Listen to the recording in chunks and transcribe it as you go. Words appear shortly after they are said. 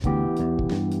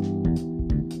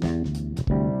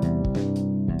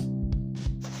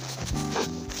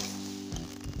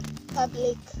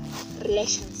Public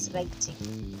relations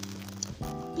writing.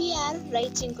 PR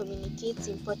writing communicates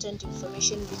important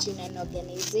information between an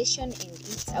organization and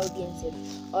its audiences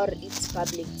or its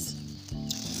publics.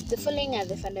 The following are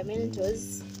the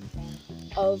fundamentals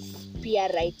of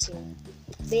PR writing.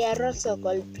 They are also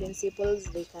called principles.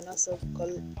 They can also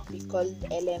be called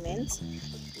elements.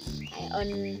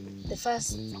 On the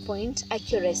first point,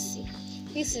 accuracy.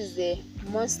 This is the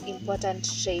most important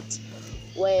trait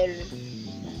where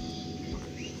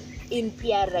in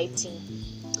PR writing.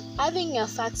 Having your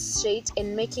facts straight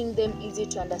and making them easy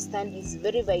to understand is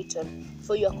very vital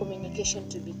for your communication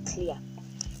to be clear.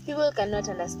 People cannot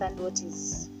understand what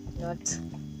is not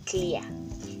clear.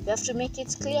 You have to make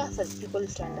it clear for people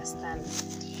to understand.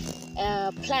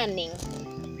 Planning.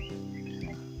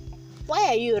 Why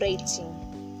are you writing?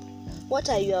 What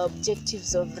are your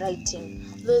objectives of writing?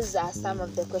 Those are some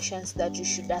of the questions that you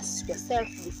should ask yourself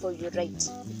before you write.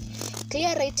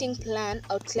 Clear writing plan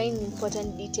outline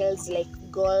important details like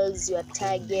goals, your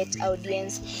target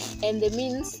audience, and the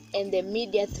means and the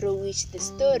media through which the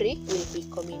story will be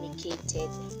communicated.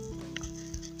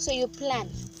 So you plan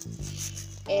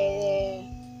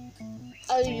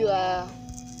how you are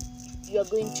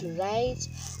going to write,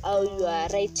 how your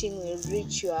writing will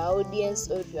reach your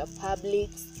audience or your public,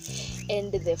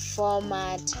 and the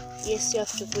format. Yes, you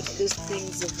have to put those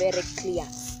things very clear.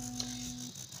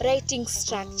 Writing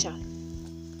structure.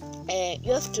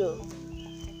 You have to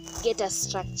get a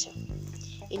structure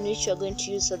in which you are going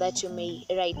to use so that you may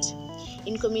write.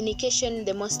 In communication,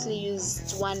 the mostly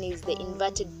used one is the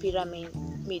inverted pyramid.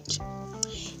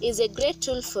 Is a great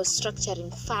tool for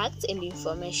structuring facts and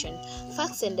information.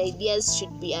 Facts and ideas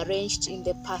should be arranged in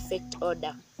the perfect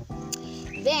order.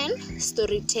 Then,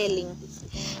 storytelling.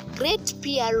 Great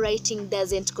PR writing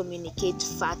doesn't communicate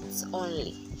facts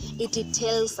only. It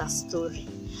tells a story.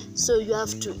 So you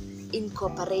have to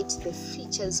incorporate the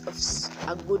features of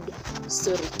a good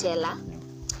storyteller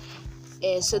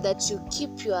so that you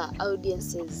keep your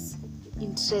audiences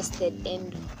interested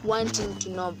and wanting to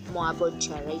know more about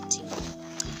your writing.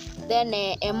 Then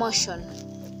emotion.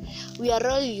 We are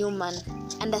all human.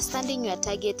 Understanding your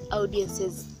target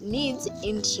audience's needs,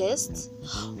 interests,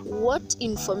 what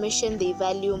information they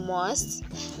value most,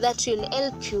 that will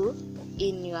help you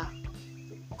in your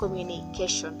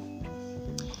communication.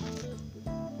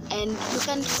 And you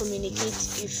can't communicate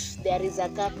if there is a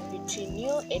gap between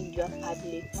you and your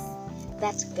public.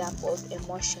 That gap of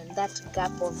emotion, that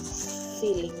gap of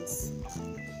feelings.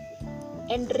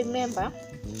 And remember,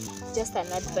 just an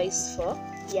advice for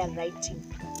your writing.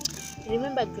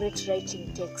 Remember, great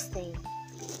writing takes time.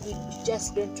 You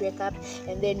just don't wake up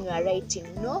and then you are writing.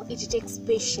 No, it takes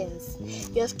patience.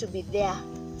 You have to be there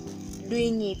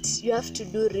doing it. You have to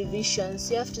do revisions.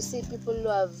 You have to see people who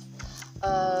have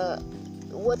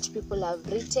what people have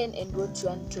written and what you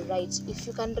want to write. If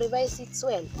you can revise it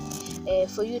well,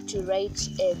 for you to write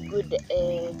a good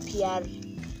PR,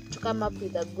 to come up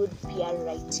with a good PR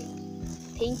writing.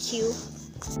 Thank you.